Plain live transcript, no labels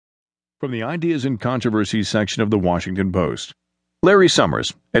From the Ideas and Controversies section of the Washington Post. Larry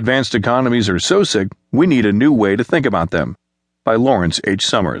Summers, Advanced Economies Are So Sick, We Need a New Way to Think About Them, by Lawrence H.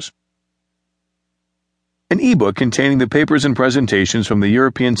 Summers. An e-book containing the papers and presentations from the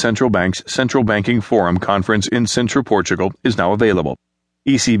European Central Bank's Central Banking Forum Conference in Sintra, Portugal, is now available.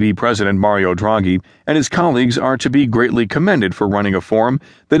 ECB President Mario Draghi and his colleagues are to be greatly commended for running a forum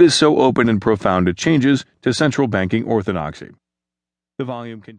that is so open and profound to changes to central banking orthodoxy. The volume contains